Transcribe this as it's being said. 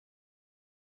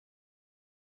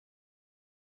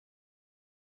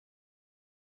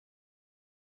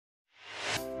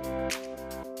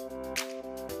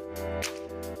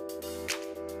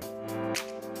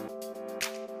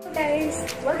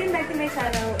Welcome back to my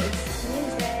channel. It's me,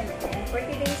 Jen, and for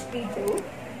today's video,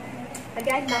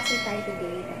 mag-unboxing tayo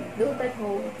today ng Globe At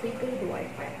Home Prepaid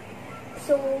WiFi.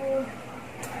 So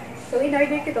in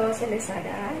order ko to sa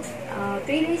LAZADA. 3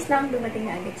 days lang dumating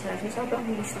na agad siya. So sobrang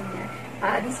bilis lang niya.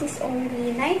 This is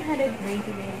only 999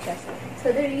 pesos.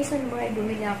 So the reason why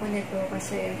bumili ako nito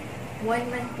kasi 1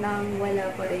 month lang wala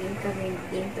pa rin kaming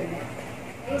internet.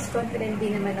 Guys, confident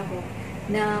din naman ako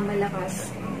na malakas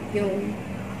yung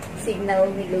signal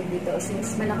ni Globe dito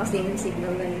since malakas din yung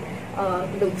signal ng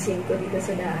Globe SIM ko dito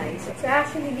sa bahay. So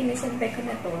actually, dinisinfect ko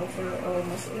na to for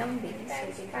almost ilang days.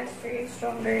 So, faster,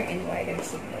 stronger, and wider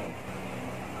signal.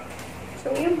 So,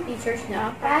 yung features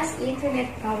niya, fast internet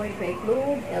powered by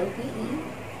Globe, LTE,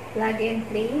 plug and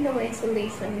play, no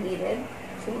installation needed.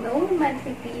 So, no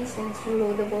monthly fee since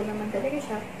loadable naman talaga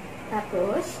siya.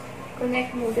 Tapos,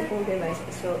 connect multiple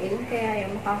devices. So, ilan kaya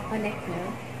yung makakonect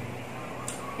nyo.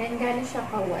 And gano'n siya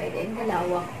ka-wide and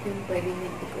kalawak yung pwede nyo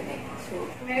i-connect. So,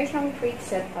 meron siyang quick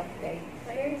setup guide.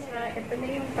 Kaya siya, ito na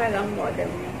yung parang model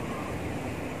niya.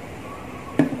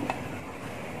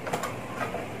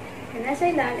 And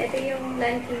nasa LAN, ito yung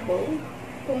LAN cable.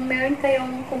 Kung meron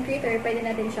kayong computer, pwede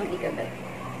natin siyang ikabit.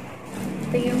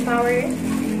 Ito yung power.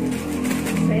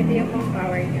 So, ito yung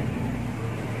power niya.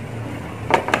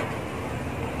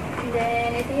 And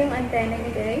then, ito yung antenna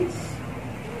niya guys.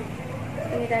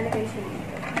 So, nilalagay siya dito.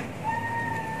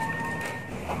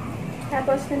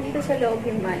 Tapos, nandito sa loob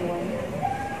yung manual.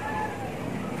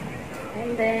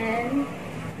 And then,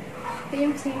 ito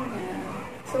yung SIM niya.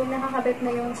 So, nakakabit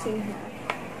na yung SIM niya.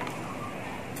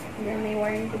 And then, may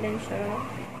warranty din siya.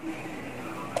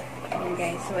 Ayan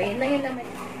guys. So, ayan lang yung laman.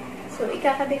 So,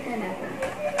 ikakabit na natin.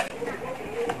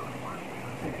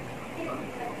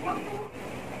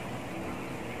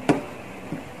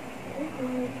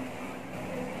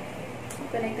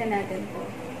 Connect na natin po.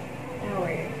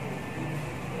 Power.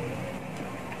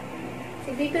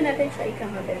 So, dito natin siya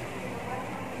ikakabit.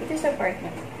 Dito sa part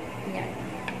na. Yan.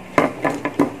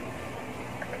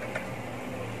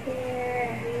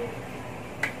 Here.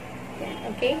 Yan.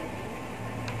 Okay?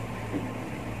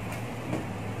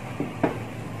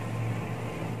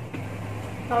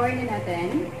 Power na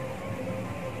natin.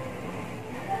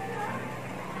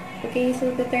 Okay,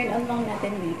 so to-turn on lang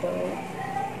natin dito.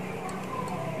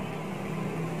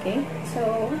 Okay,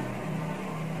 so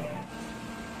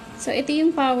ito yung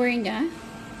power niya.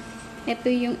 Ito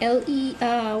yung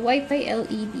Wi-Fi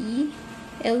LED,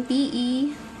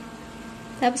 LTE,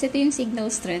 tapos ito yung signal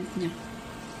strength niya.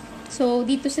 So,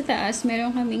 dito sa taas,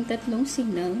 meron kaming 3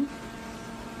 signal.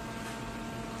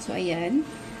 So, ayan.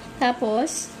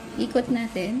 Tapos, ikot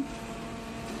natin.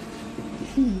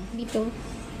 Dito.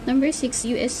 Number 6,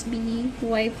 USB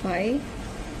Wi-Fi.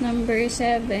 Number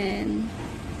 7,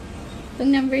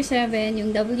 itong number 7,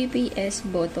 yung WPS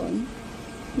button.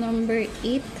 Number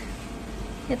 8,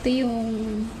 ito yung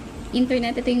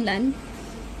internet, ito yung LAN.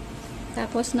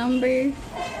 Tapos, number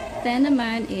 10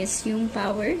 naman is yung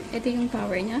power. Ito yung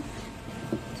power niya.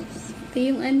 Ito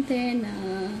yung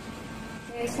antenna.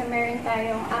 Okay, so meron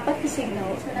tayong 4 na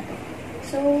signal.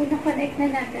 So, na-connect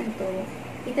na natin to.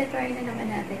 Ita-try na naman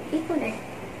natin i-connect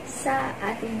sa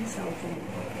ating cellphone.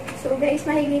 So, guys,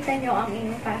 makikita nyo ang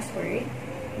inyong password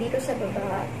dito sa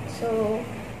baba. So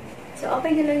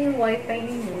open nyo lang yung Wi-Fi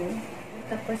ninyo.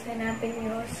 Tapos, hanapin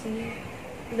nyo si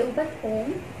Globe At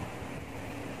Home.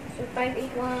 So,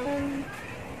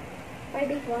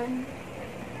 581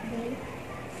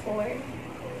 B4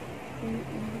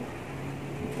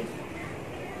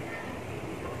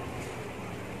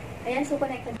 Ayan, so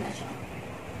connected na siya.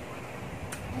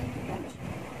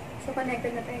 So,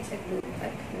 connected na tayo sa Globe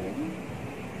At Home.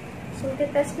 So,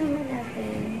 titest naman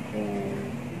natin kung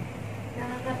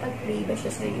nakakapag-play ba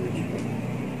siya sa YouTube.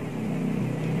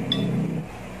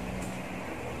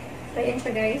 So, ayan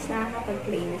siya guys.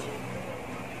 Nakakapag-play na siya.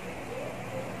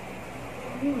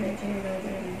 Medyo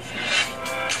nilagay na siya.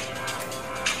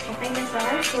 Okay na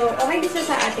siya. So, okay na siya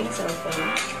sa ating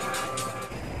cellphone.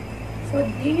 So,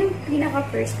 yun yung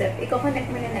pinaka-first step. I-connect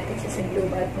muna natin siya sa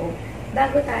Globe At Home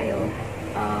bago tayo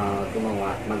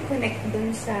mag-connect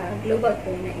dun sa Globe At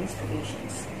Home na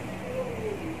installations.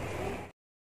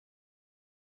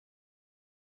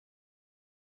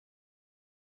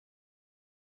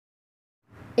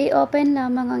 I-open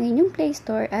lamang ang inyong Play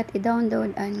Store at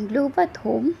i-download ang Globe At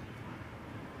Home.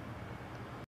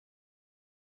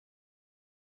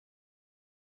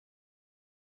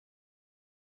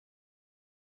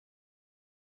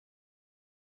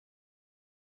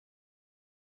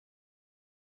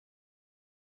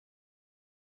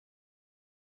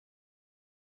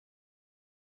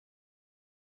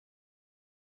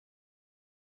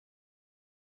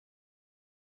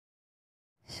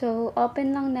 So,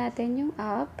 open lang natin yung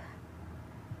app.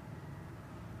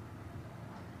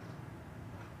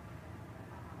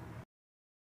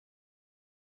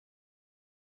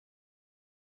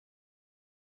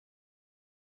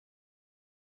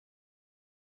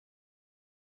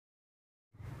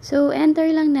 So, enter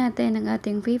lang natin ang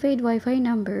ating prepaid Wi-Fi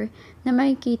number na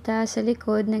makikita sa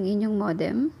likod ng inyong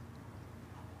modem.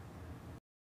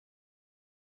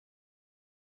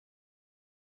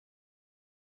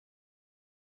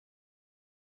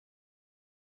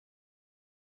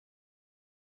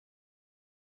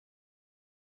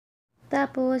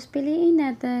 Tapos, piliin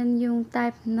natin yung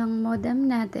type ng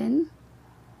modem natin.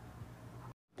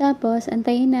 Tapos,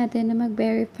 antayin natin na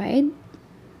mag-verified.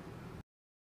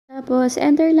 Tapos,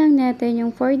 enter lang natin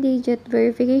yung 4-digit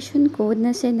verification code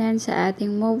na sinend sa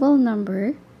ating mobile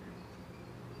number.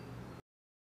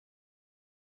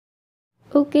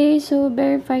 Okay, so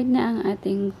verified na ang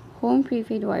ating home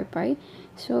prepaid Wi-Fi.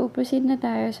 So, proceed na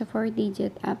tayo sa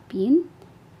 4-digit app PIN.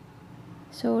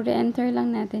 So, re-enter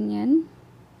lang natin yan.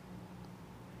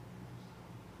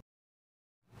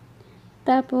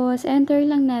 Tapos, enter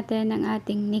lang natin ang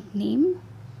ating nickname.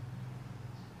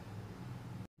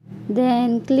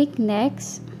 Then, click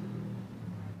next.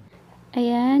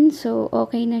 Ayan, so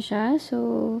okay na siya.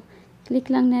 So, click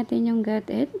lang natin yung got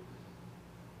it.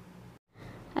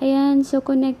 Ayan, so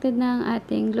connected na ang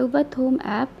ating Globe at Home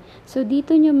app. So,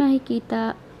 dito nyo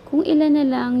makikita kung ilan na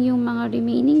lang yung mga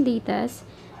remaining datas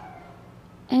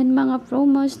and mga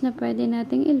promos na pwede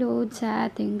nating i-load sa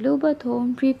ating Globe at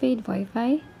Home prepaid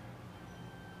Wi-Fi.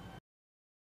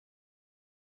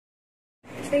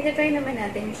 So, ito-try naman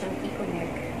natin siyang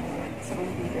i-connect sa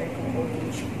computer kung okay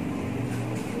siya.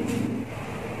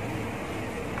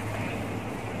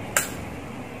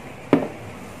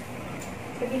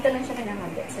 So, dito lang siya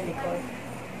kinakabit sa likod.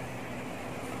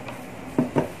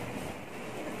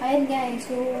 Ayan guys,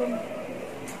 so,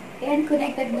 ayan,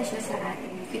 connected na siya sa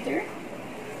ating computer.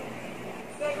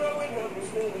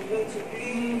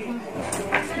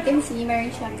 You can see, meron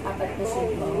siyang 4 na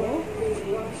signal.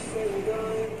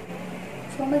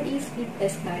 So, mag-i-speed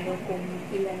test tayo kung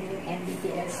ilan yung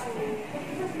Mbps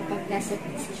kapag nasa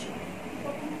PC siya.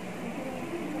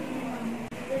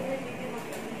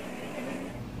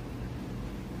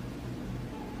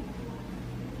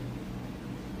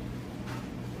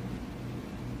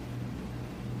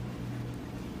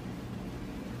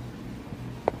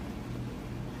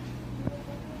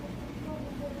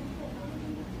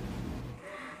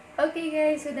 Okay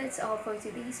guys, so that's all for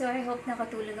today. So I hope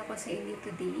nakatulong ako sa inyo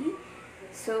today.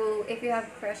 So if you have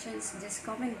questions, just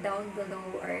comment down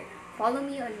below or follow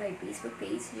me on my Facebook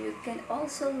page. You can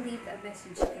also leave a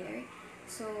message there.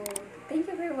 So thank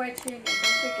you for watching and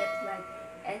don't forget to like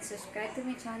and subscribe to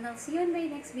my channel. See you on my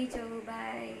next video.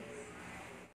 Bye!